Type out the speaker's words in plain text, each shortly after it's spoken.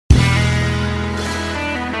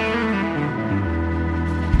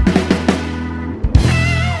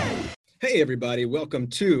Hey, everybody. Welcome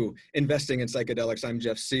to Investing in Psychedelics. I'm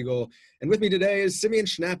Jeff Siegel. And with me today is Simeon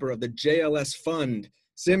Schnapper of the JLS Fund.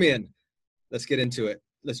 Simeon, let's get into it.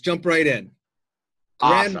 Let's jump right in.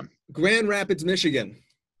 Awesome. Grand Rapids, Michigan.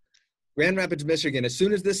 Grand Rapids, Michigan. As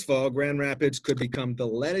soon as this fall, Grand Rapids could become the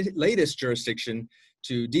latest jurisdiction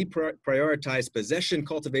to deprioritize possession,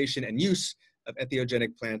 cultivation, and use of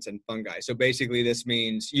entheogenic plants and fungi. So basically, this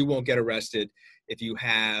means you won't get arrested if you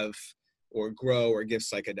have or grow or give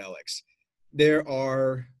psychedelics. There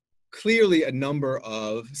are clearly a number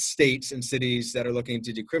of states and cities that are looking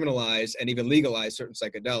to decriminalize and even legalize certain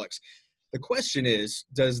psychedelics. The question is,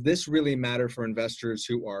 does this really matter for investors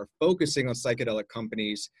who are focusing on psychedelic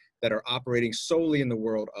companies that are operating solely in the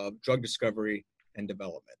world of drug discovery and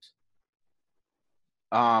development?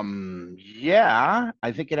 Yeah,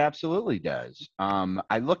 I think it absolutely does.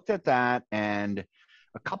 I looked at that, and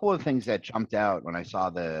a couple of things that jumped out when I saw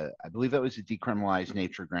I believe it was a Decriminalized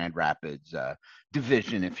Nature Grand Rapids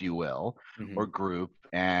division, if you will, or group.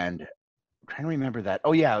 And I'm trying to remember that.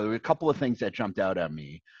 Oh yeah, there were a couple of things that jumped out at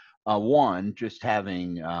me. One, just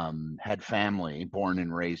having had family born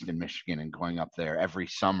and raised in Michigan and going up there every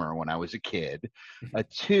summer when I was a kid.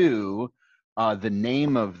 Two, the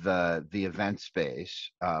name of the event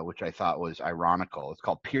space, which I thought was ironical. It's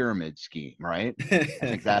called Pyramid Scheme, right? I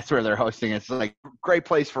think that's where they're hosting. It's like a great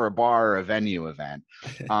place for a bar or a venue event.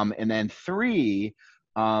 And then three,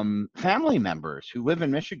 family members who live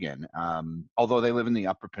in Michigan, although they live in the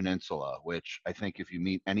Upper Peninsula, which I think if you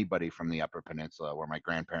meet anybody from the Upper Peninsula, where my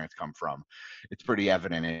grandparents come from, it's pretty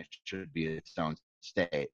evident it should be its own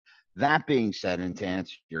state. That being said, and to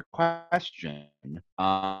answer your question,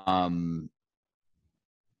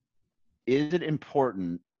 is it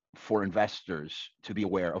important for investors to be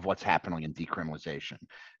aware of what's happening in decriminalization?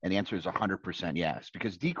 And the answer is 100% yes,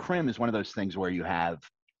 because decrim is one of those things where you have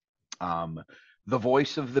the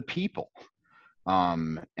voice of the people.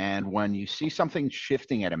 And when you see something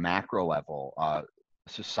shifting at a macro level,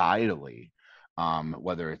 societally,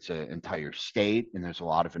 whether it's an entire state, and there's a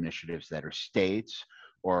lot of initiatives that are states,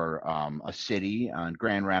 or a city, and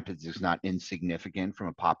Grand Rapids is not insignificant from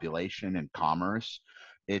a population and commerce.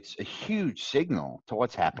 It's a huge signal to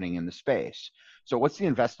what's happening in the space. So what's the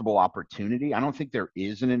investable opportunity? I don't think there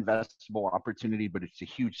is an investable opportunity, but it's a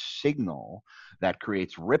huge signal that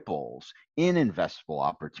creates ripples in investable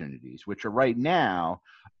opportunities, which are right now,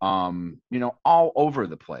 all over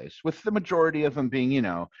the place, with the majority of them being,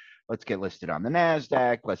 let's get listed on the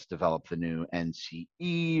NASDAQ, let's develop the new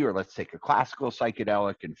NCE, or let's take a classical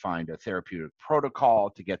psychedelic and find a therapeutic protocol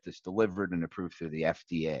to get this delivered and approved through the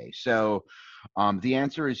FDA. So the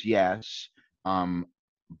answer is yes,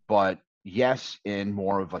 but yes, in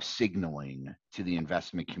more of a signaling to the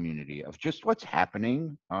investment community of just what's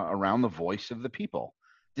happening around the voice of the people.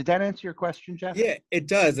 Did that answer your question, Jeff? Yeah, it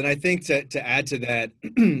does. And I think to add to that,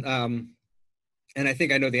 and I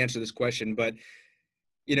think I know the answer to this question, but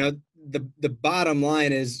the bottom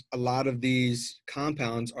line is a lot of these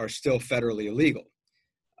compounds are still federally illegal.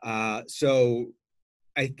 So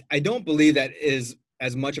I don't believe that is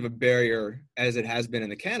as much of a barrier as it has been in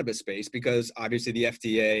the cannabis space, because obviously the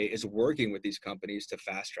FDA is working with these companies to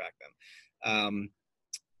fast track them.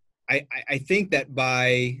 I think that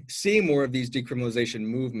by seeing more of these decriminalization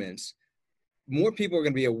movements, more people are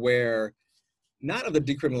going to be aware not of the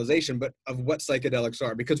decriminalization, but of what psychedelics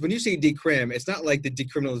are. Because when you see decrim, it's not like the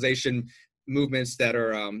decriminalization movements that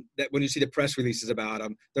are, that when you see the press releases about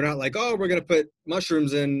them, they're not like, oh, we're going to put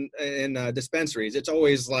mushrooms in dispensaries. It's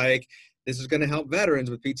always like, this is going to help veterans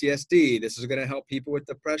with PTSD. This is going to help people with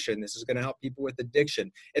depression. This is going to help people with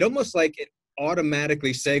addiction. It almost like it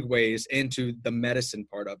automatically segues into the medicine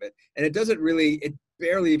part of it. And it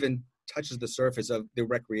barely even touches the surface of the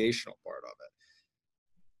recreational part of it.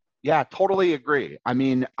 Yeah, totally agree. I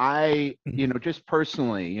mean, just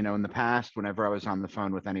personally, in the past, whenever I was on the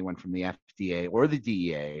phone with anyone from the FDA or the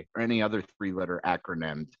DEA or any other three-letter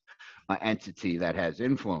acronymed entity that has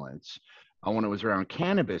influence, when it was around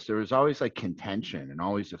cannabis, there was always like contention and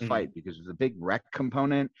always a fight because there's a big rec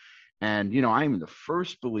component. And, I'm the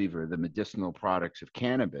first believer in the medicinal products of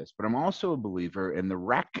cannabis, but I'm also a believer in the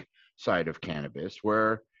rec side of cannabis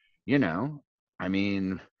where, I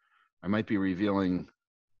might be revealing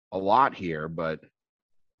a lot here, but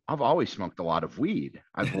I've always smoked a lot of weed.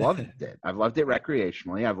 I've loved it. I've loved it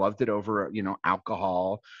recreationally. I've loved it over,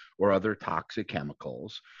 alcohol or other toxic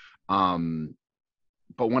chemicals.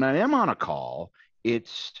 But when I am on a call,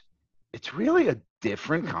 it's really a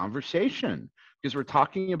different conversation because we're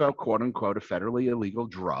talking about quote unquote a federally illegal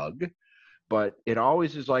drug, but it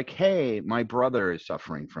always is like, hey, my brother is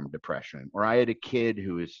suffering from depression, or I had a kid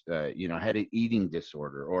who is, had an eating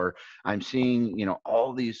disorder, or I'm seeing,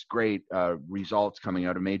 all these great results coming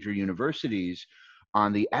out of major universities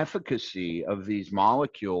on the efficacy of these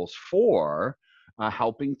molecules for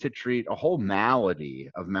helping to treat a whole malady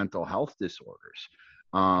of mental health disorders.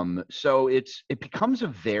 So it becomes a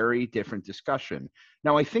very different discussion.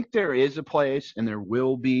 Now, I think there is a place, and there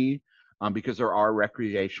will be, because there are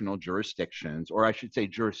recreational jurisdictions, or I should say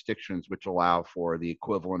jurisdictions which allow for the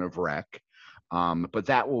equivalent of rec. But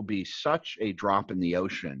that will be such a drop in the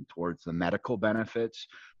ocean towards the medical benefits,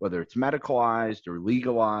 whether it's medicalized or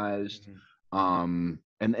legalized, and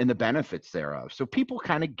the benefits thereof. So people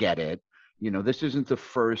kind of get it. This isn't the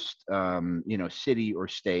first, city or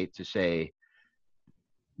state to say,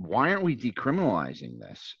 why aren't we decriminalizing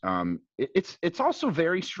this? It's also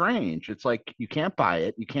very strange. It's like, you can't buy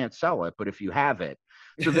it, you can't sell it, but if you have it,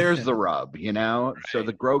 so there's the rub, Right. So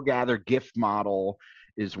the grow gather gift model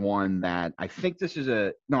is one that I think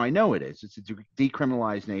I know it is. It's a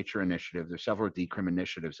decriminalized nature initiative. There's several decrim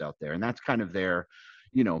initiatives out there, and that's kind of their,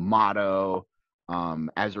 motto,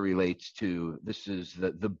 as it relates to, this is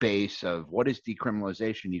the base of what is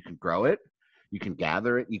decriminalization. You can grow it, you can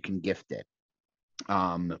gather it, you can gift it.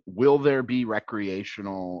 Will there be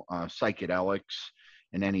recreational psychedelics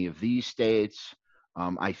in any of these states?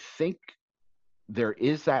 I think there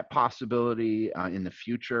is that possibility in the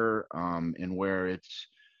future, and where it's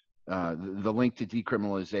the link to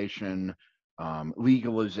decriminalization,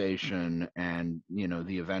 legalization, and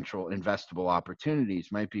the eventual investable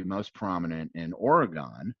opportunities might be most prominent in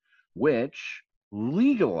Oregon, which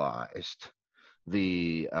legalized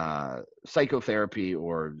the psychotherapy,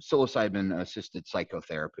 or psilocybin assisted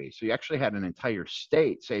psychotherapy. So you actually had an entire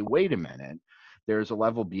state say, wait a minute, there's a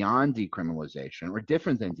level beyond decriminalization, or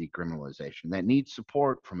different than decriminalization, that needs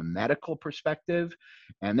support from a medical perspective,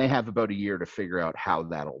 and they have about a year to figure out how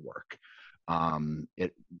that'll work.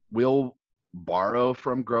 It will borrow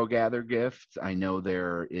from grow gather gifts. I know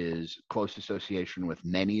there is close association with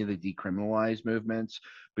many of the decriminalized movements,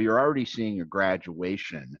 but you're already seeing a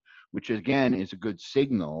graduation, which again is a good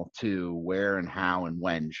signal to where and how and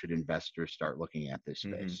when should investors start looking at this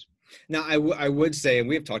space. Now, I would say, and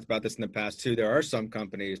we've talked about this in the past too, there are some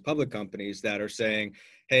companies, public companies, that are saying,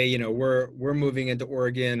 hey, we're moving into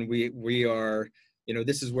Oregon. We are,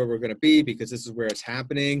 this is where we're going to be because this is where it's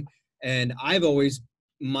happening. And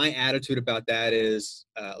my attitude about that is,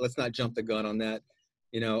 let's not jump the gun on that,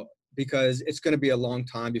 because it's going to be a long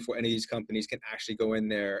time before any of these companies can actually go in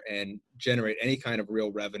there and generate any kind of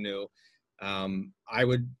real revenue. I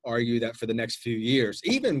would argue that for the next few years,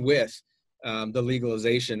 even with the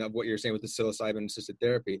legalization of what you're saying with the psilocybin assisted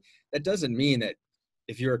therapy, that doesn't mean that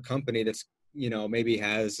if you're a company that's, maybe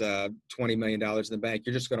has $20 million in the bank,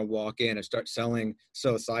 you're just going to walk in and start selling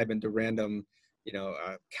psilocybin to random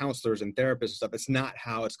counselors and therapists and stuff. It's not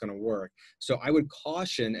how it's going to work. So I would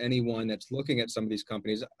caution anyone that's looking at some of these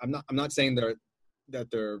companies. I'm not saying that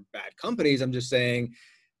they're bad companies. I'm just saying,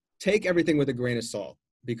 take everything with a grain of salt.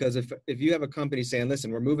 Because if you have a company saying,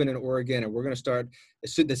 listen, we're moving in Oregon and we're going to start,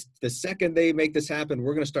 the second they make this happen,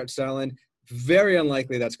 we're going to start selling, very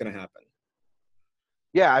unlikely that's going to happen.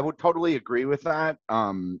 Yeah, I would totally agree with that.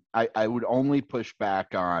 I would only push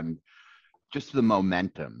back on just the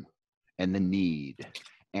momentum and the need,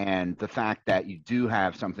 and the fact that you do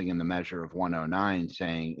have something in the measure of 109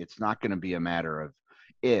 saying it's not going to be a matter of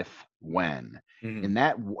if, when. And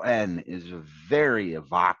that when is a very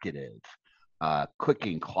evocative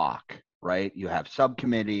clicking clock, right? You have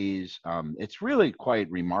subcommittees. It's really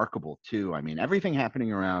quite remarkable too. I mean, everything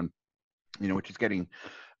happening around, which is getting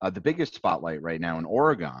the biggest spotlight right now in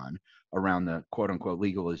Oregon around the quote unquote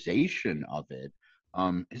legalization of it,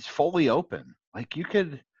 is fully open. Like,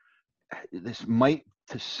 this might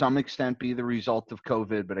to some extent be the result of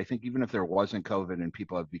COVID, but I think even if there wasn't COVID and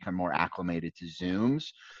people have become more acclimated to Zooms,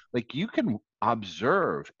 like, you can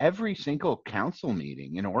observe every single council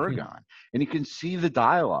meeting in Oregon and you can see the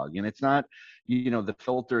dialogue, and it's not, the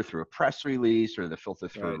filter through a press release or the filter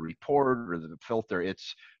through a report or the filter.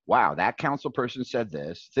 It's, wow, that council person said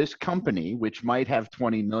this company, which might have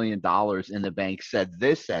 $20 million in the bank, said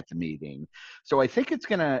this at the meeting. So I think it's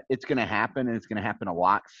gonna happen, and it's gonna happen a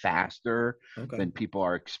lot faster than people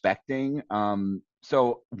are expecting.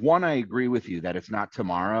 So one, I agree with you that it's not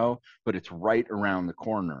tomorrow, but it's right around the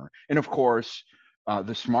corner. And of course,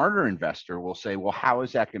 the smarter investor will say, well, how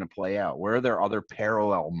is that going to play out? Where are there other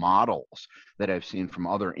parallel models that I've seen from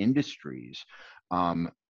other industries,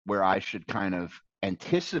 where I should kind of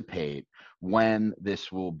anticipate when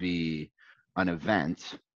this will be an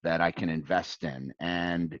event that I can invest in?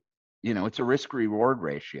 And it's a risk reward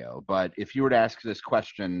ratio. But if you were to ask this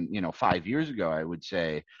question, 5 years ago, I would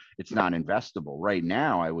say it's not investable. Right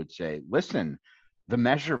now, I would say, listen, the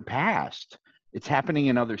measure passed. It's happening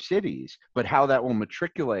in other cities, but how that will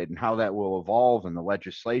matriculate and how that will evolve in the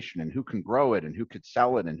legislation and who can grow it and who could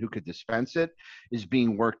sell it and who could dispense it is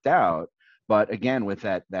being worked out. But again, with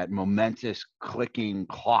that momentous clicking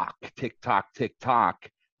clock, tick tock, tick tock,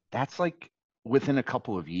 that's like within a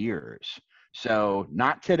couple of years. So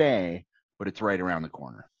not today, but it's right around the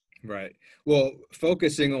corner. Right. Well,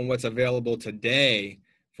 focusing on what's available today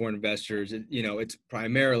for investors, it's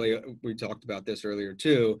primarily, we talked about this earlier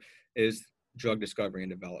too, is drug discovery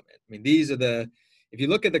and development. I mean, if you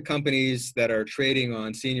look at the companies that are trading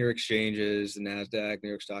on senior exchanges, the NASDAQ, New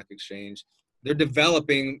York Stock Exchange, they're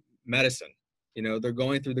developing medicine. They're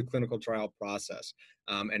going through the clinical trial process.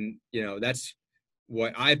 And that's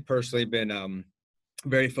what I've personally been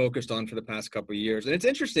very focused on for the past couple of years. And it's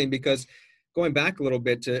interesting because going back a little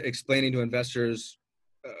bit to explaining to investors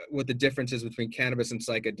what the difference is between cannabis and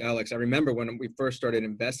psychedelics. I remember when we first started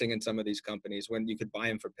investing in some of these companies, when you could buy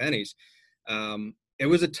them for pennies, it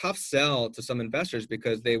was a tough sell to some investors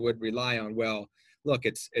because they would rely on, well, look,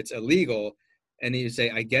 it's illegal. And you say,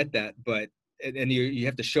 I get that, but, and you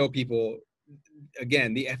have to show people,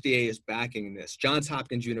 again, the FDA is backing this. Johns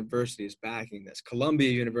Hopkins University is backing this. Columbia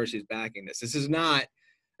University is backing this. This is not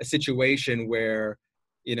a situation where,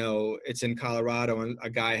 it's in Colorado and a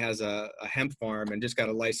guy has a hemp farm and just got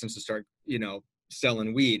a license to start,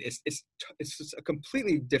 selling weed. It's just a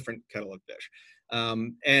completely different kettle of fish.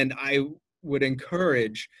 And I would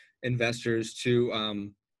encourage investors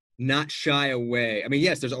to not shy away. I mean,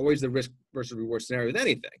 yes, there's always the risk versus reward scenario with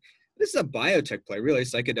anything. This is a biotech play, really.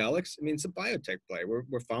 Psychedelics, I mean, it's a biotech play.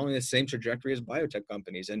 We're following the same trajectory as biotech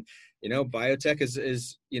companies. And, biotech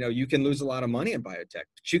is you can lose a lot of money in biotech,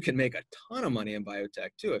 but you can make a ton of money in biotech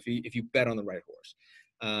too, if you bet on the right horse.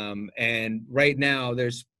 And right now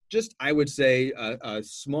there's just, I would say, a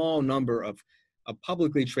small number of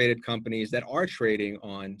publicly traded companies that are trading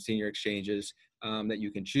on senior exchanges that you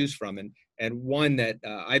can choose from. And one that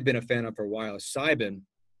I've been a fan of for a while is Cybin.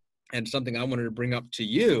 And something I wanted to bring up to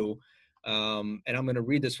you, and I'm going to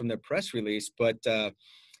read this from their press release, but it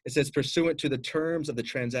says, pursuant to the terms of the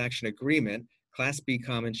transaction agreement, Class B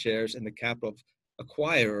common shares in the capital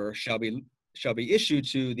acquirer shall be issued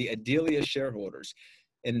to the Adelia shareholders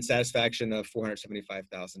in satisfaction of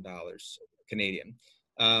 $475,000 Canadian.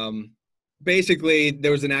 Basically,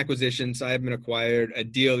 there was an acquisition. Cyberman acquired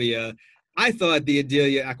Adelia. I thought the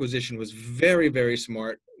Adelia acquisition was very, very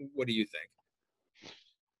smart. What do you think?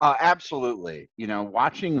 Absolutely.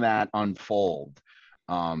 Watching that unfold,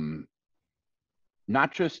 not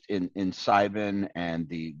just in Cybin and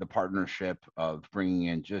the partnership of bringing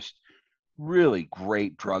in just really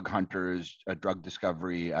great drug hunters, drug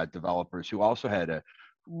discovery developers who also had a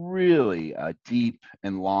really deep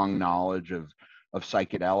and long knowledge of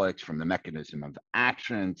psychedelics, from the mechanism of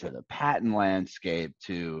action to the patent landscape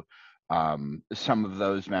to some of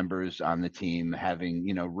those members on the team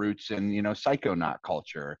having, roots in, psychonaut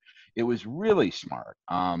culture. It was really smart.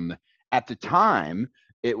 At the time,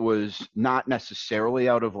 it was not necessarily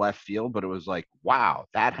out of left field, but it was like, wow,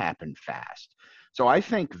 that happened fast. So I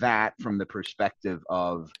think that from the perspective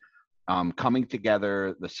of coming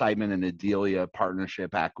together, the Cybin and Adelia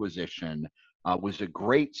partnership acquisition was a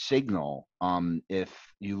great signal. If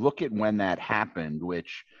you look at when that happened,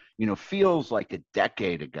 which feels like a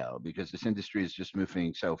decade ago, because this industry is just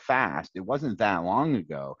moving so fast. It wasn't that long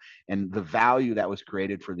ago. And the value that was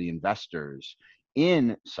created for the investors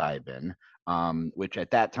in Cybin, which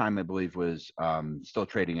at that time, I believe, was still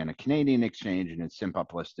trading on a Canadian exchange and it's since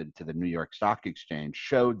uplisted to the New York Stock Exchange,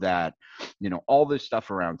 showed that, all this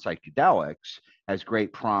stuff around psychedelics has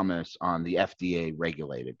great promise on the FDA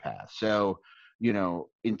regulated path. So,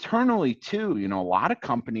 internally too, a lot of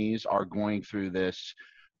companies are going through this.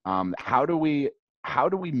 How do we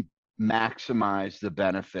maximize the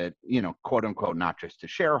benefit, quote unquote, not just to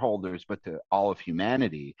shareholders, but to all of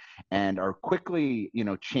humanity, and are quickly,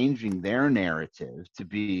 changing their narrative to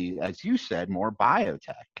be, as you said, more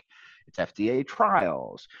biotech. It's FDA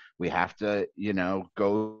trials. We have to,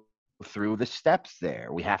 go through the steps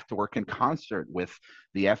there. We have to work in concert with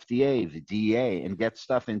the FDA, the DEA, and get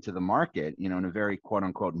stuff into the market, in a very quote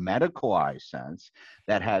unquote medicalized sense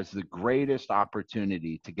that has the greatest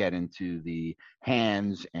opportunity to get into the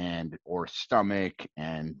hands and or stomach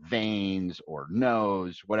and veins or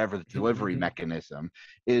nose, whatever the delivery mechanism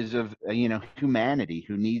is of, humanity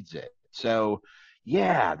who needs it. So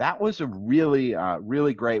yeah, that was a really,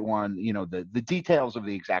 really great one. The details of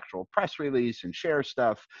the actual press release and share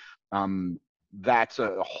stuff, that's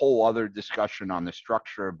a whole other discussion on the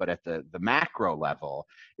structure, but at the macro level,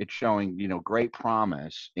 it's showing, great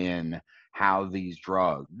promise in how these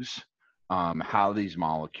drugs, how these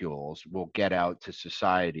molecules will get out to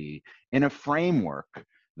society in a framework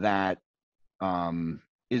that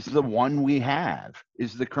is the one we have.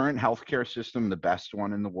 Is the current healthcare system the best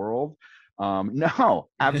one in the world? No,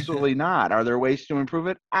 absolutely not. Are there ways to improve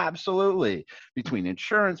it? Absolutely. Between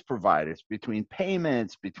insurance providers, between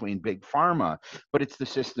payments, between big pharma, but it's the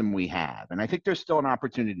system we have. And I think there's still an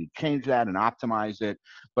opportunity to change that and optimize it.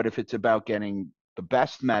 But if it's about getting the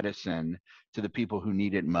best medicine to the people who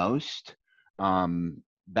need it most,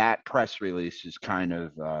 that press release is kind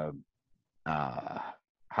of,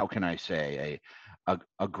 how can I say,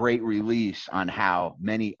 a great release on how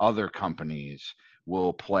many other companies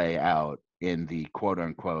will play out in the quote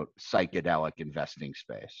unquote psychedelic investing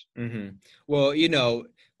space. Mm-hmm. Well,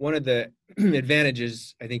 one of the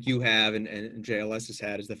advantages I think you have and JLS has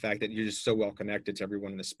had is the fact that you're just so well connected to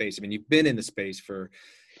everyone in the space. I mean, you've been in the space for,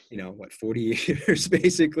 40 years,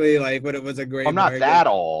 basically, like, but it was a great I'm not market. that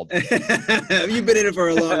old. You've been in it for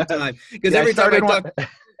a long time. Because every time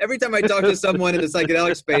I talk to someone in the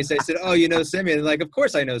psychedelic space, I said, "Oh, you know Simeon?" Like, of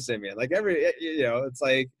course I know Simeon. Like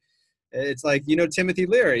it's like, Timothy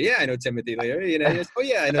Leary. Yeah, I know Timothy Leary. Oh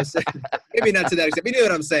yeah, I know. Maybe not to that extent. But you know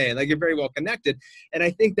what I'm saying? Like, you're very well connected. And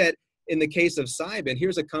I think that in the case of Cybin,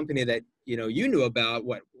 here's a company that you knew about.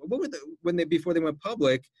 What were before they went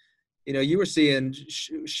public? You were seeing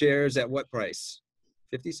shares at what price?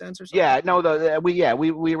 50 cents or something? Yeah, no,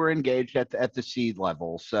 we were engaged at the seed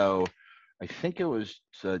level. So I think it was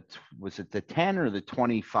it the 10 or the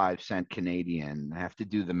 25 cent Canadian? I have to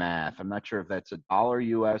do the math. I'm not sure if that's $1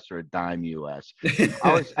 US or a dime US.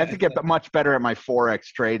 I have to get much better at my Forex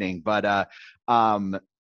trading, but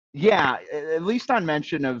yeah, at least on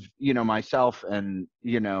mention of, myself and,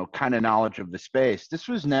 kind of knowledge of the space, this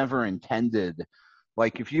was never intended.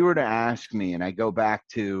 Like, if you were to ask me, and I go back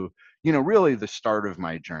to, really the start of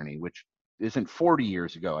my journey, which isn't 40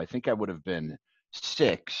 years ago, I think I would have been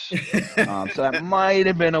 6. So that might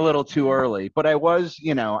have been a little too early, but I was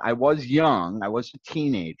young, I was a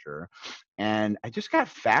teenager, and I just got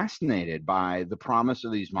fascinated by the promise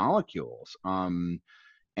of these molecules.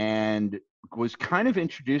 And was kind of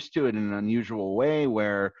introduced to it in an unusual way,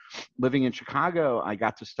 where living in Chicago, I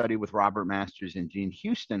got to study with Robert Masters and Gene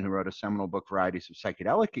Houston, who wrote a seminal book, Varieties of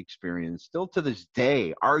Psychedelic Experience, still to this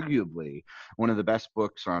day, arguably one of the best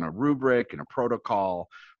books on a rubric and a protocol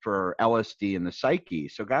for LSD and the psyche.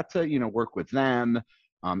 So got to, work with them,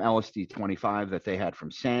 LSD 25 that they had from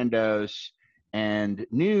Sandoz, and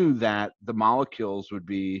knew that the molecules would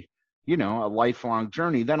be, a lifelong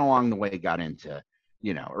journey. Then along the way got into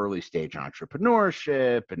early stage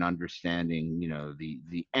entrepreneurship and understanding,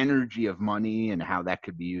 the energy of money and how that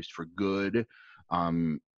could be used for good. I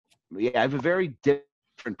have a very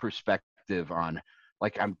different perspective on,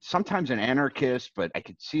 like, I'm sometimes an anarchist, but I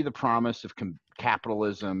could see the promise of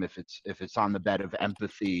capitalism if it's on the bed of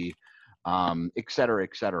empathy, et cetera,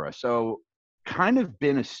 et cetera. So kind of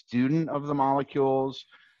been a student of the molecules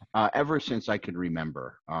ever since I could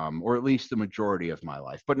remember, or at least the majority of my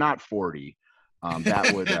life, but not 40.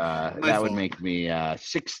 That would make me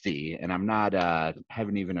 60, and I'm not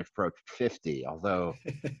haven't even approached 50. Although,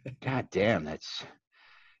 God damn,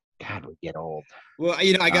 God, we get old. Well,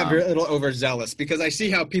 I got a little overzealous because I see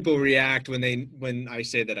how people react when I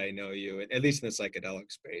say that I know you, at least in the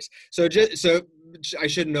psychedelic space. So I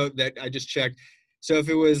should note that I just checked. So if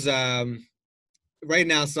it was right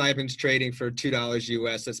now, Cybin's trading for $2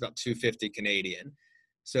 US, that's about 250 Canadian.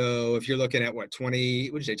 So if you're looking at what,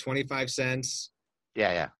 25 cents?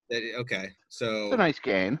 Yeah. Okay. So it's a nice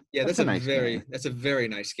gain. Yeah, that's a very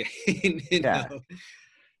nice gain. Yeah.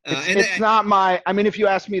 It's not my, I mean, if you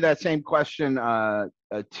asked me that same question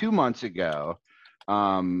 2 months ago,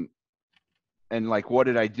 and like, what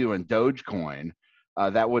did I do in Dogecoin?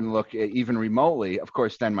 That wouldn't look even remotely. Of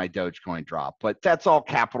course, then my Dogecoin dropped, but that's all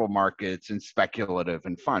capital markets and speculative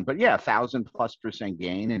and fun. But yeah, 1,000+%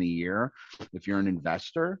 gain in a year if you're an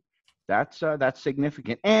investor. That's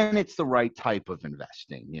significant, and it's the right type of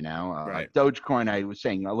investing. Right. Dogecoin, I was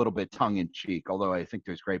saying a little bit tongue in cheek, although I think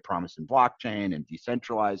there's great promise in blockchain and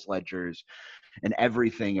decentralized ledgers and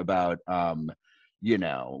everything about.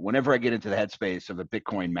 Whenever I get into the headspace of a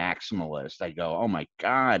Bitcoin maximalist, I go, oh my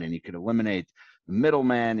God, and you could eliminate the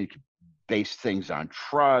middleman, you could base things on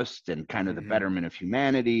trust and kind of the betterment of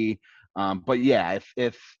humanity. But yeah,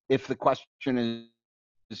 if the question is,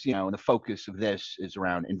 and the focus of this is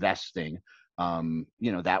around investing,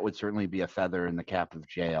 that would certainly be a feather in the cap of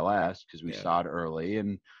JLS, because we saw it early,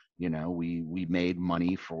 and We made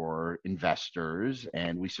money for investors,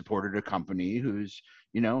 and we supported a company who's,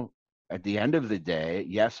 at the end of the day,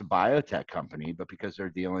 yes, a biotech company, but because they're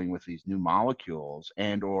dealing with these new molecules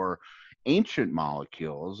and or ancient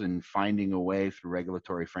molecules and finding a way through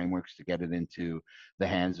regulatory frameworks to get it into the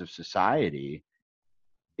hands of society,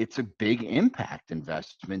 it's a big impact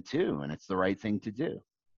investment too, and it's the right thing to do.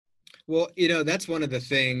 Well, that's one of the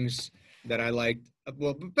things that I liked.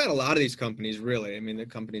 Well, about a lot of these companies, really. I mean, the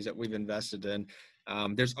companies that we've invested in,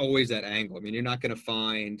 there's always that angle. I mean, you're not going to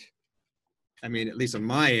find, I mean, at least on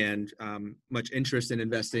my end, much interest in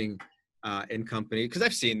investing in company, because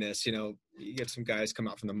I've seen this. You get some guys come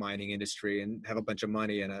out from the mining industry and have a bunch of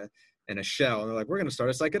money in a shell, and they're like, "We're going to start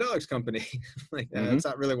a psychedelics company." Like, that's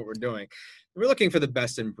not really what we're doing. We're looking for the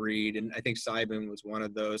best in breed, and I think Cybin was one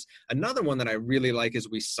of those. Another one that I really like is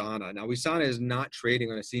Wesana. Now, Wesana is not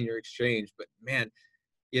trading on a senior exchange, but man,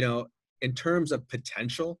 in terms of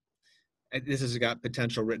potential, this has got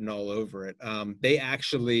potential written all over it. They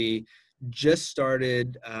actually just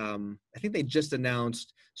started, I think they just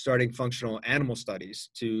announced starting functional animal studies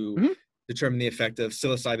to determine the effect of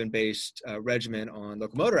psilocybin-based regimen on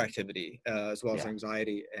locomotor activity, as well as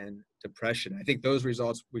anxiety and depression. I think those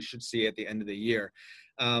results we should see at the end of the year.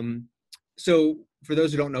 So for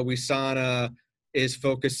those who don't know, Wesana is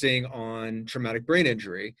focusing on traumatic brain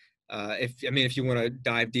injury. If you want to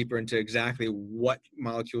dive deeper into exactly what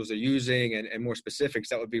molecules they're using and more specifics,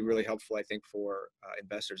 that would be really helpful, I think, for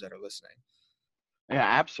investors that are listening. Yeah,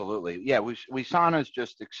 absolutely. Yeah, Wesana is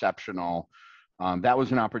just exceptional. That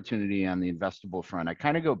was an opportunity on the investable front. I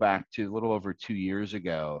kind of go back to a little over 2 years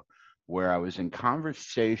ago, where I was in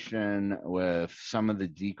conversation with some of the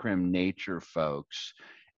decrim nature folks,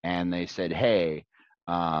 and they said, hey,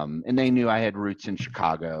 and they knew I had roots in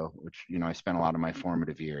Chicago, which, I spent a lot of my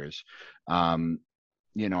formative years.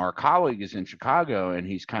 Our colleague is in Chicago, and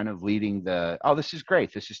he's kind of leading this is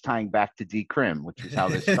great. This is tying back to decrim, which is how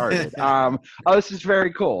this started. This is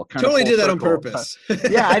very cool. Totally did that on purpose.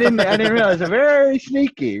 Yeah, I didn't realize. Very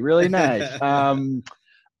sneaky, really nice.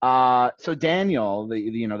 So Daniel,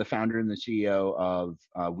 the founder and the CEO of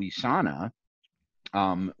Wesana,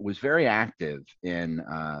 was very active in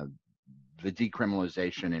the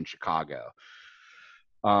decriminalization in Chicago.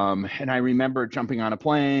 And I remember jumping on a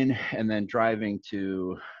plane and then driving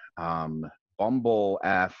to Bumble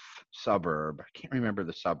F suburb. I can't remember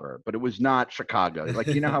the suburb, but it was not Chicago. Like,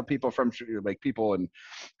 how people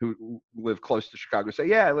who live close to Chicago say,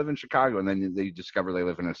 yeah, I live in Chicago. And then they discover they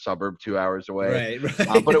live in a suburb 2 hours away.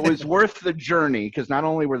 Right. But it was worth the journey, because not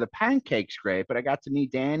only were the pancakes great, but I got to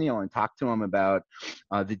meet Daniel and talk to him about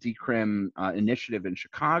the decrim initiative in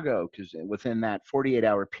Chicago, because within that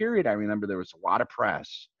 48-hour period, I remember there was a lot of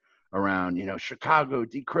press around, Chicago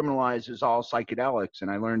decriminalizes all psychedelics. And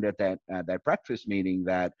I learned at that breakfast meeting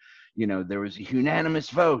that, there was a unanimous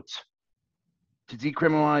vote to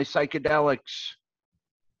decriminalize psychedelics.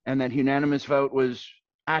 And that unanimous vote was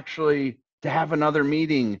actually to have another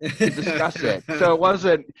meeting to discuss it. So it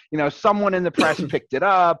wasn't, someone in the press picked it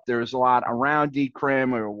up. There was a lot around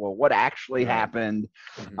decrim, or what actually happened.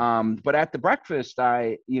 But at the breakfast,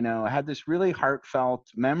 I had this really heartfelt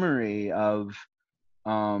memory of,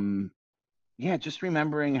 just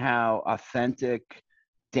remembering how authentic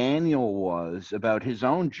Daniel was about his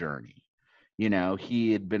own journey.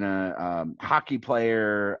 He had been a hockey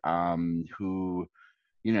player who,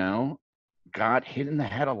 got hit in the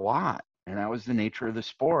head a lot, and that was the nature of the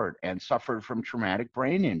sport, and suffered from traumatic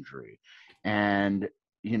brain injury. And,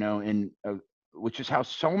 which is how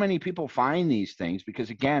so many people find these things, because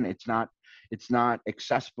again, it's not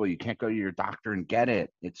accessible. You can't go to your doctor and get it.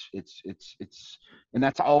 And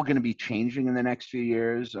that's all going to be changing in the next few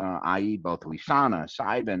years, i.e. both Wesana,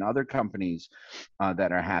 Cybin, other companies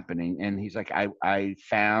that are happening. And he's like, I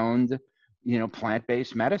found,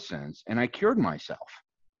 plant-based medicines, and I cured myself,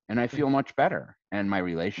 and I feel much better. And my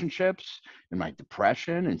relationships and my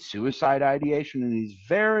depression and suicide ideation. And he's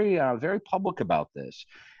very, very public about this.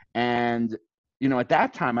 And at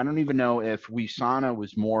that time, I don't even know if Wesana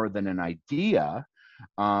was more than an idea,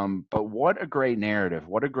 but what a great narrative,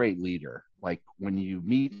 what a great leader. Like, when you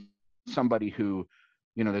meet somebody who,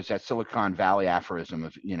 there's that Silicon Valley aphorism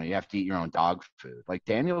of, you have to eat your own dog food. Like,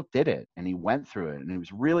 Daniel did it, and he went through it, and he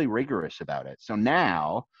was really rigorous about it. So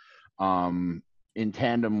now, in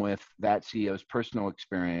tandem with that CEO's personal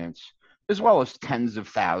experience, as well as tens of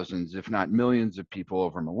thousands, if not millions of people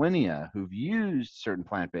over millennia who've used certain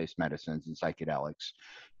plant-based medicines and psychedelics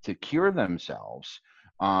to cure themselves.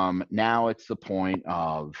 Now it's the point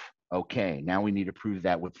of Okay, now we need to prove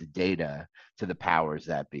that with the data to the powers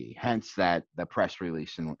that be. Hence that the press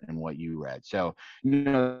release and what you read. So,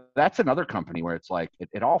 that's another company where it's like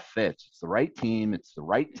it all fits. It's the right team, it's the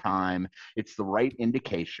right time, it's the right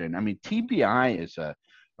indication. I mean, TBI is a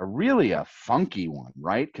really a funky one,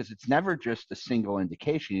 right? Because it's never just a single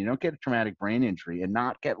indication. You don't get a traumatic brain injury and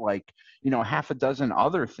not get like, half a dozen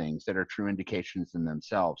other things that are true indications in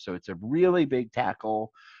themselves. So it's a really big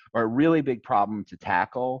tackle, or a really big problem to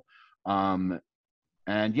tackle.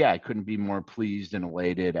 And yeah, I couldn't be more pleased and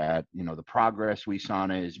elated at, the progress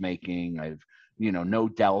Wesana is making. I've, no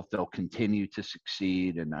doubt they'll continue to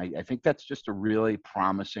succeed. And I think that's just a really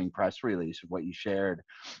promising press release of what you shared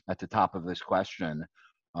at the top of this question,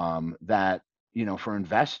 that, for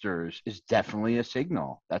investors is definitely a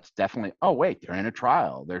signal. That's definitely, oh, wait, they're in a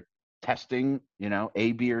trial. They're testing,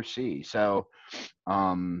 A, B, or C. So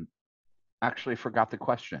actually forgot the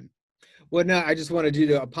question. Well, no, I just wanted you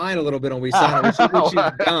to opine a little bit on Wesana, which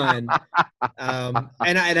you've done.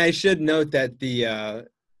 And I should note that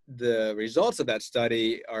the results of that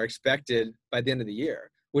study are expected by the end of the year,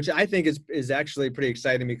 which I think is actually pretty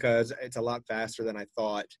exciting because it's a lot faster than I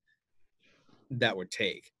thought that would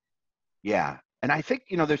take. Yeah. And I think,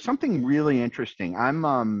 there's something really interesting.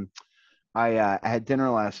 I had dinner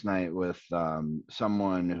last night with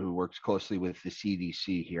someone who works closely with the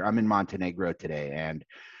CDC here. I'm in Montenegro today, and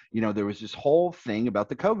there was this whole thing about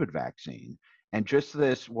the COVID vaccine, and just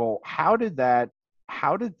this. Well, how did that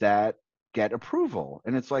get approval?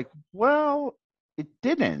 And it's like, well, it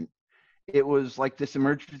didn't. It was like this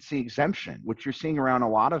emergency exemption, which you're seeing around a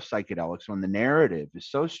lot of psychedelics when the narrative is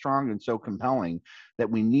so strong and so compelling that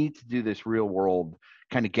we need to do this real world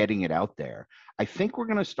kind of getting it out there. I think we're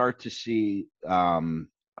going to start to see a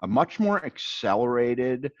much more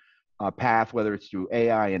accelerated path, whether it's through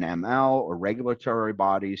AI and ML or regulatory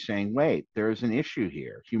bodies saying, wait, there's an issue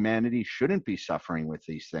here. Humanity shouldn't be suffering with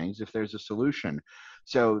these things if there's a solution.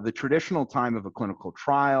 So the traditional time of a clinical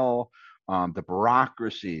trial, the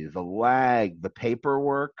bureaucracy, the lag, the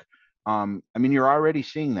paperwork. You're already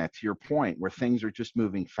seeing that, to your point, where things are just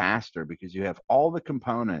moving faster because you have all the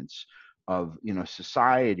components of,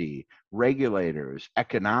 society, regulators,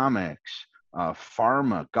 economics,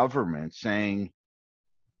 pharma, government saying,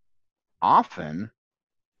 often,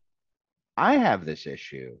 I have this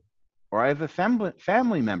issue, or I have a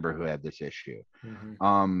family member who had this issue.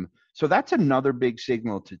 Mm-hmm. So that's another big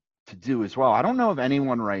signal to do as well. I don't know of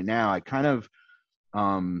anyone right now. I kind of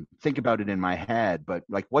think about it in my head, but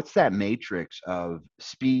like, what's that matrix of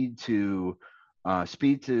speed to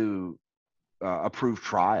approved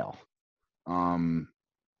trial? And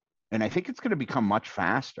I think it's going to become much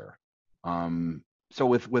faster. So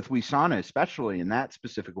with Wesana, especially in that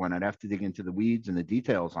specific one, I'd have to dig into the weeds and the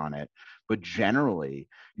details on it. But generally,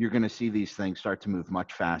 you're going to see these things start to move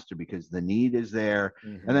much faster because the need is there.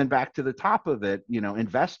 Mm-hmm. And then back to the top of it,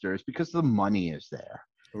 investors, because the money is there.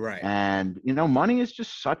 Right. And, money is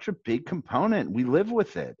just such a big component. We live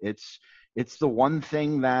with it. It's the one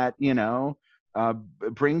thing that,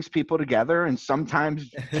 brings people together and sometimes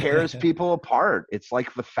tears people apart. It's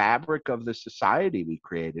like the fabric of the society we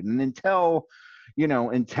created. And until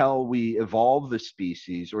we evolve the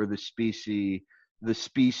species, or the species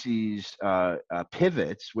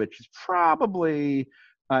pivots, which is probably,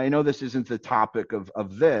 I know this isn't the topic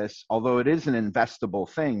of this, although it is an investable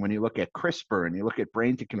thing. When you look at CRISPR and you look at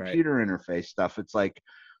brain to computer interface stuff, it's like,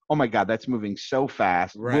 oh my God, that's moving so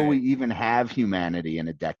fast. Right. Will we even have humanity in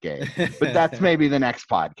a decade? But that's maybe the next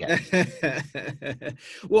podcast.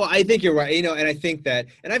 Well, I think you're right. And I think that,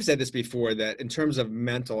 and I've said this before, that in terms of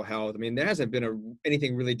mental health, there hasn't been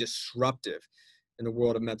anything really disruptive in the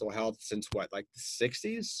world of mental health since like the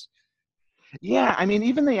 60s? Yeah,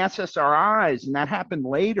 even the SSRIs, and that happened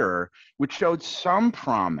later, which showed some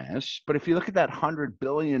promise. But if you look at that $100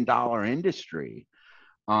 billion industry,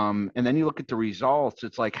 and then you look at the results,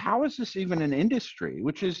 it's like, how is this even an industry?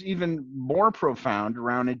 Which is even more profound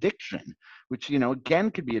around addiction, which,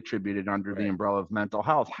 again, could be attributed under the umbrella of mental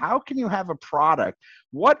health. How can you have a product?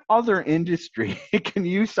 What other industry can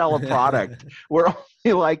you sell a product where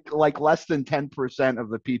only like less than 10% of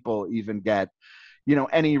the people even get,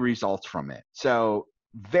 any results from it? So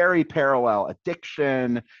very parallel: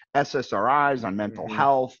 addiction, SSRIs on mental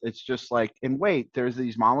health. It's just like, and wait, there's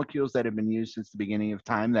these molecules that have been used since the beginning of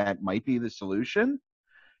time that might be the solution.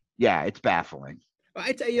 Yeah, it's baffling.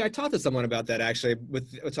 I talked to someone about that actually,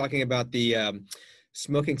 with talking about the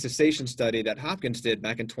smoking cessation study that Hopkins did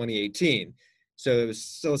back in 2018. So it was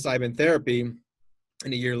psilocybin therapy,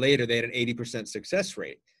 and a year later they had an 80% success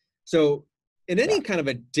rate. So in any kind of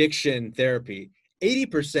addiction therapy,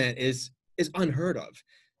 80% is unheard of.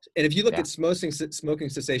 And if you look Yeah. at smoking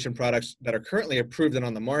cessation products that are currently approved and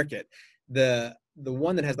on the market, the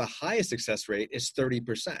one that has the highest success rate is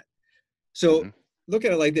 30%. So look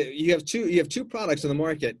at it like that. You have two products in the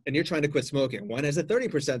market, and you're trying to quit smoking. One has a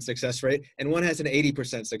 30% success rate, and one has an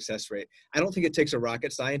 80% success rate. I don't think it takes a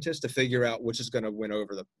rocket scientist to figure out which is going to win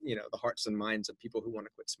over the hearts and minds of people who want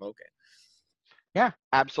to quit smoking. Yeah,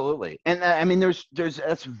 absolutely. And I mean, there's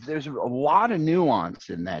a lot of nuance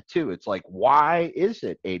in that too. It's like, why is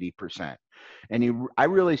it 80%? And I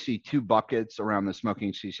really see two buckets around the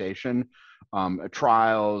smoking cessation,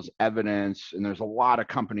 trials, evidence, and there's a lot of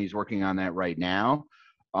companies working on that right now.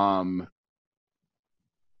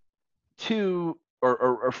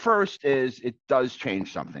 First is it does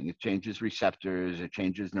change something. It changes receptors, it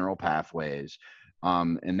changes neural pathways.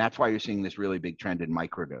 And that's why you're seeing this really big trend in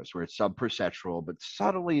microdose, where it's subperceptual, but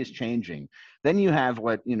subtly is changing. Then you have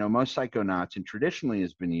what, most psychonauts and traditionally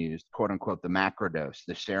has been used, quote unquote, the macrodose,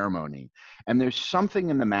 the ceremony. And there's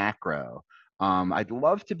something in the macro. I'd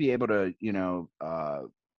love to be able to,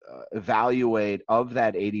 evaluate of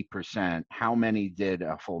that 80%, how many did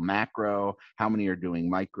a full macro, how many are doing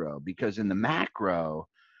micro, because in the macro,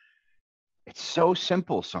 it's so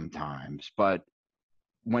simple sometimes, but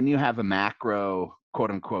when you have a macro,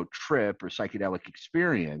 quote unquote, trip or psychedelic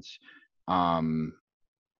experience,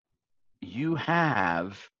 you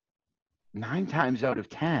have 9 times out of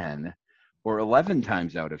 10 or 11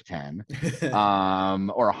 times out of 10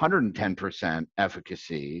 or 110%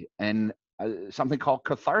 efficacy and something called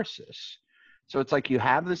catharsis. So it's like you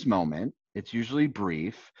have this moment. It's usually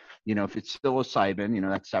brief. If it's psilocybin,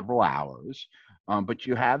 that's several hours. But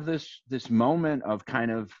you have this moment of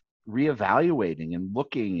kind of reevaluating and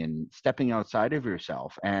looking and stepping outside of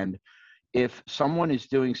yourself. And if someone is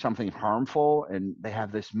doing something harmful and they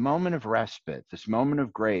have this moment of respite, this moment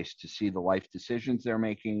of grace to see the life decisions they're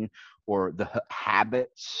making or the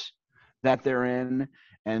habits that they're in,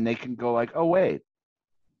 and they can go like, oh, wait,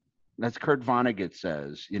 that's Kurt Vonnegut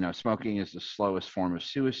says, smoking is the slowest form of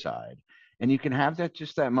suicide. And you can have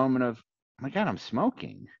that moment of, oh my God, I'm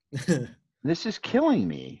smoking. This is killing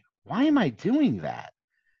me. Why am I doing that?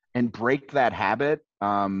 And break that habit.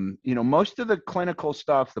 Most of the clinical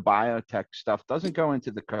stuff, the biotech stuff, doesn't go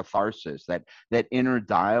into the catharsis, that inner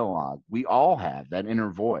dialogue. We all have that inner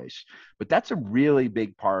voice, but that's a really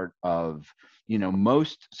big part of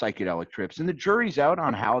most psychedelic trips. And the jury's out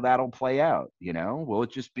on how that'll play out. Will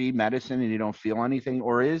it just be medicine and you don't feel anything,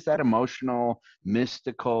 or is that emotional,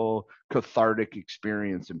 mystical, cathartic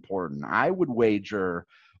experience important? I would wager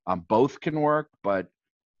both can work, but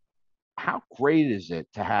how great is it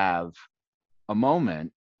to have a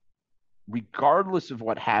moment, regardless of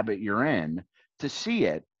what habit you're in, to see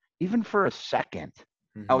it, even for a second,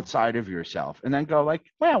 outside of yourself, and then go like,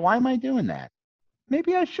 well, why am I doing that?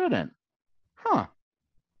 Maybe I shouldn't. Huh.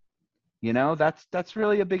 That's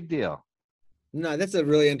really a big deal. No, that's a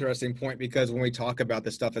really interesting point, because when we talk about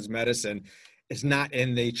this stuff as medicine, it's not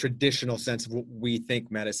in the traditional sense of what we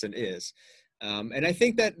think medicine is. And I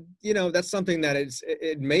think that, that's something that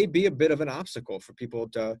it may be a bit of an obstacle for people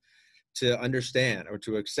to understand or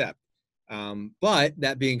to accept. But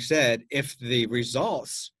that being said, if the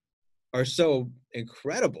results are so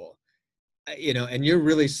incredible, and you're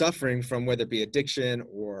really suffering from whether it be addiction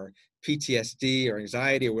or PTSD or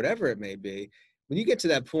anxiety or whatever it may be, when you get to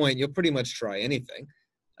that point, you'll pretty much try anything.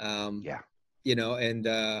 Yeah. And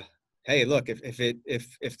hey, look,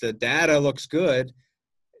 if the data looks good,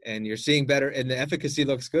 and you're seeing better and the efficacy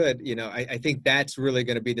looks good, I think that's really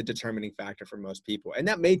going to be the determining factor for most people. And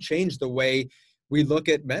that may change the way we look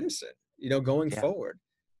at medicine, going forward.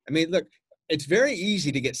 I mean, look, it's very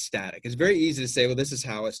easy to get static. It's very easy to say, well, this is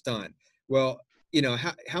how it's done. Well,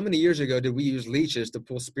 how many years ago did we use leeches to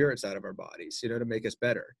pull spirits out of our bodies, to make us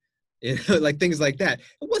better? Like things like that.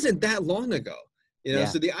 It wasn't that long ago.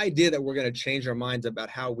 So the idea that we're going to change our minds about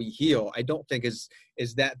how we heal, I don't think is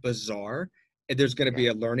that bizarre. There's going to be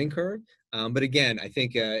a learning curve, but again, I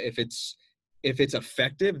think if it's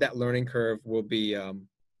effective, that learning curve will be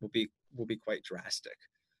quite drastic.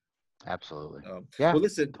 Absolutely. Well,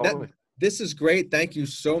 listen, totally. This is great. Thank you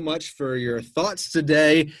so much for your thoughts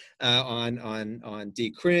today on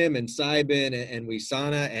decrim and Cybin and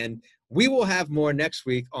Wesana, and we will have more next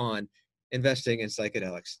week on investing in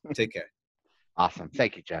psychedelics. Take care. Awesome.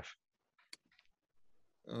 Thank you, Jeff.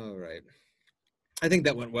 All right. I think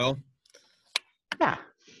that went well. Yeah.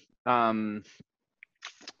 I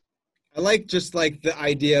like the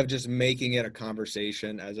idea of just making it a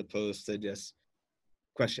conversation as opposed to just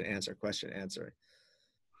question, answer.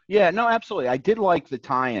 Yeah, no, absolutely. I did like the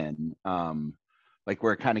tie-in,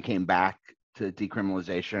 where it kind of came back to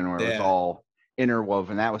decriminalization, where it was all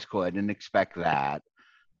interwoven. That was cool. I didn't expect that.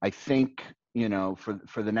 I think,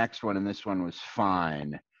 for the next one, and this one was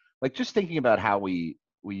fine. Like just thinking about how we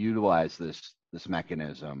utilize this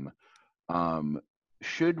mechanism.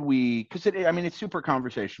 Should we, because it's super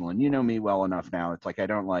conversational, and you know me well enough now. It's like I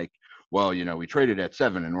don't like, well, we traded at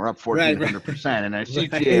 7 and we're up Right, 1,400%, and our right,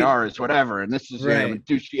 CTAR is whatever, and this is I'm a right.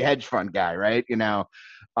 douchey hedge fund guy, right? That's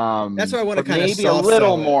why I want to But kind of maybe a soft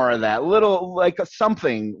little sell it. more of that, little like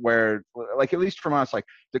something where, like at least from us, like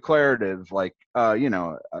declarative, like a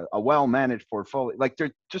well managed portfolio, like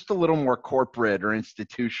they're just a little more corporate or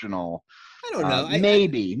institutional. I don't know.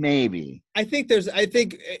 Maybe. I think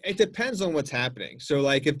it depends on what's happening. So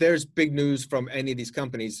like if there's big news from any of these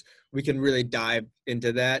companies, we can really dive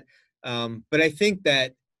into that. But I think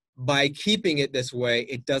that by keeping it this way,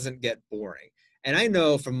 it doesn't get boring. And I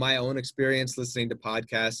know from my own experience listening to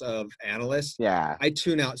podcasts of analysts, Yeah. I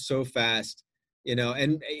tune out so fast,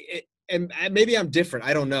 and maybe I'm different.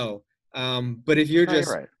 I don't know. But if you're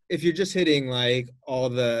Right. if you're just hitting like all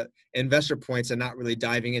the investor points and not really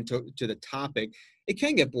diving into the topic, it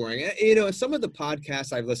can get boring. Some of the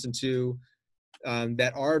podcasts I've listened to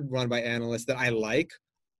that are run by analysts that I like,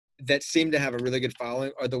 that seem to have a really good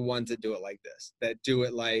following, are the ones that do it like this, that do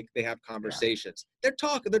it like they have conversations. Yeah.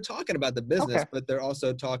 They're talking about the business, Okay. but they're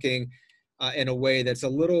also talking in a way that's a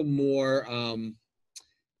little more,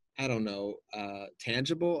 I don't know,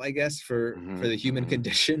 tangible, I guess, for the human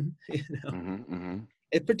condition.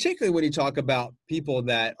 And particularly when you talk about people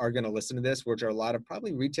that are going to listen to this, which are a lot of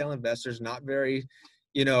probably retail investors, not very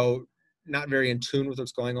in tune with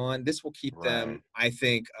what's going on. This will keep them, I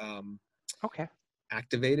think, okay.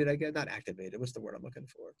 activated, I guess. Not activated. What's the word I'm looking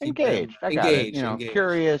for? Keep Engaged. them I got it. engaged.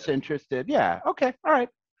 Curious, interested. Yeah. Okay. All right.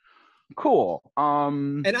 Cool.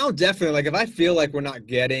 And I'll definitely, like, if I feel like we're not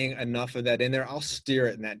getting enough of that in there, I'll steer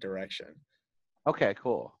it in that direction. Okay,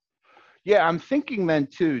 cool. Yeah, I'm thinking then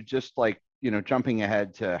too, just like, jumping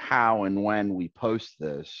ahead to how and when we post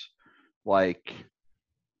this, like,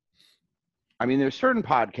 there's certain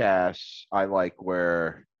podcasts I like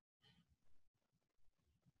where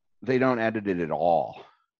they don't edit it at all.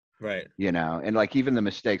 Right. And like even the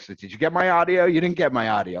mistakes, like, did you get my audio? You didn't get my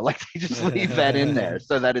audio. Like they just leave that in there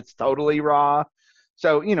so that it's totally raw.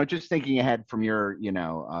 So, just thinking ahead from your,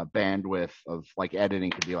 bandwidth of like editing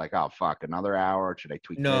could be like, oh, fuck, another hour. Should I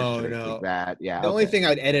tweak this? Should I tweak that? Yeah. The only thing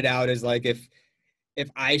I'd edit out is like if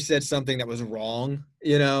I said something that was wrong,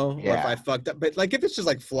 or if I fucked up. But like if it's just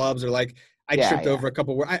like flubs or like I tripped over a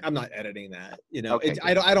couple words, I'm not editing that. Okay,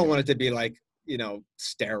 I don't want it to be like,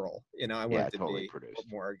 sterile. I want it to totally be produced,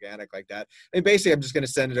 more organic like that. And basically, I'm just going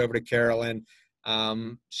to send it over to Carolyn.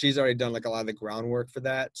 She's already done like a lot of the groundwork for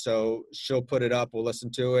that, so she'll put it up. We'll listen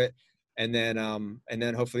to it, and then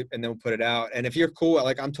hopefully, and then we'll put it out. And if you're cool,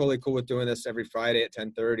 like I'm totally cool with doing this every Friday at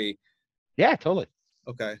 10:30. Yeah, totally.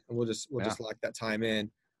 Okay, and we'll just lock that time in.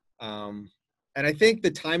 And I think the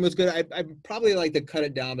time was good. I'd probably like to cut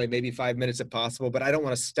it down by maybe 5 minutes if possible, but I don't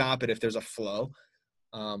want to stop it if there's a flow.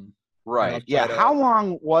 Right. Yeah. How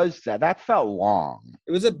long was that? That felt long.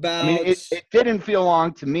 It was about. It didn't feel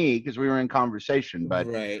long to me because we were in conversation, but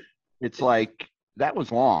right. It's like that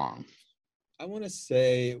was long. I want to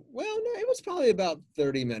say, well, no, it was probably about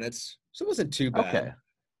 30 minutes, so it wasn't too bad.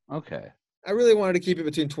 Okay. I really wanted to keep it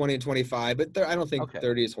between 20 and 25, but I don't think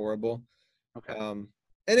 30 is horrible. Okay. And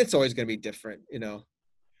it's always going to be different,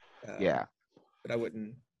 yeah. But I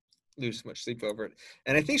wouldn't lose much sleep over it.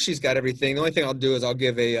 And I think she's got everything. The only thing I'll do is I'll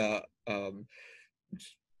give a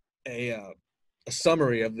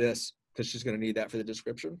summary of this because she's going to need that for the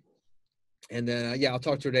description. And then I'll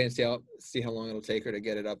talk to her today and see how long it'll take her to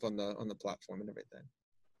get it up on the platform and everything.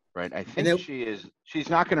 Right. I think she's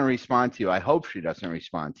not going to respond to you. I hope she doesn't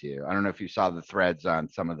respond to you. I don't know if you saw the threads on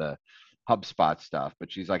some of the HubSpot stuff,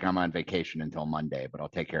 but she's like, I'm on vacation until Monday, but I'll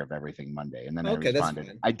take care of everything Monday. And then I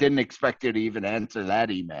responded, I didn't expect you to even answer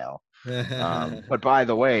that email. But by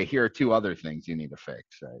the way, here are 2 other things you need to fix.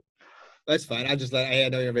 Right? That's fine. I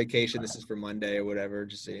know you're on vacation. This is for Monday or whatever,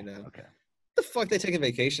 just so you know. Okay. What the fuck they taking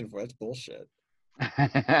vacation for? That's bullshit.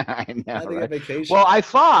 I know. Right? Vacation. Well, I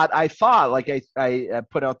thought like I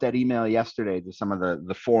put out that email yesterday to some of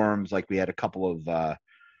the forums. Like we had a couple of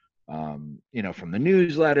from the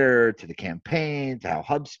newsletter to the campaign to how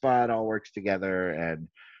HubSpot all works together, and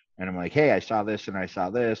I'm like, hey, I saw this and I saw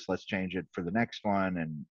this. Let's change it for the next one.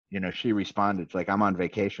 And she responded, it's like, I'm on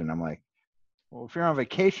vacation. I'm like, well, if you're on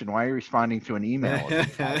vacation, why are you responding to an email?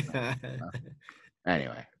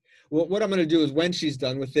 Anyway. Well, what I'm going to do is when she's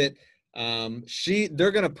done with it,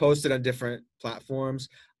 they're going to post it on different platforms.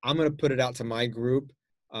 I'm going to put it out to my group,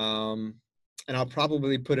 and I'll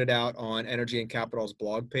probably put it out on Energy and Capital's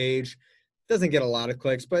blog page. It doesn't get a lot of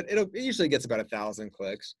clicks, but it usually gets about 1,000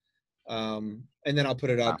 clicks. And then I'll put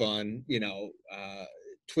it Wow. up on,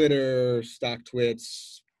 Twitter, stock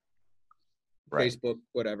twits, Right. Facebook,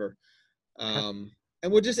 whatever. Okay.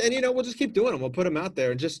 And we'll just keep doing them. We'll put them out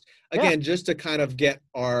there, and just Yeah. just to kind of get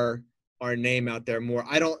our name out there more.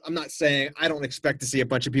 I'm not saying I don't expect to see a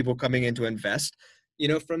bunch of people coming in to invest,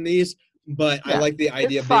 from these, but I Yeah. like the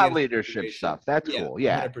idea It's of being thought in a leadership situation. stuff. That's Yeah, cool.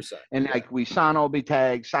 Yeah. 100%. And Yeah. like Wesana will be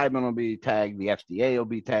tagged, Simon will be tagged, the FDA will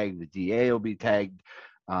be tagged, the DA will be tagged,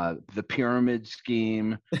 the pyramid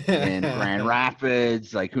scheme in Grand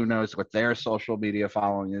Rapids. Like, who knows what their social media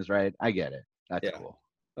following is, right? I get it. That's Yeah. cool.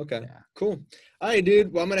 Okay. Yeah. Cool. All right,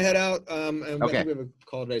 dude. Well, I'm gonna head out. And I Okay. think we have a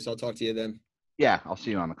call today, so I'll talk to you then. Yeah. I'll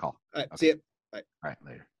see you on the call. All right. See Okay. ya. Bye. All right.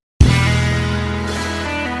 Later.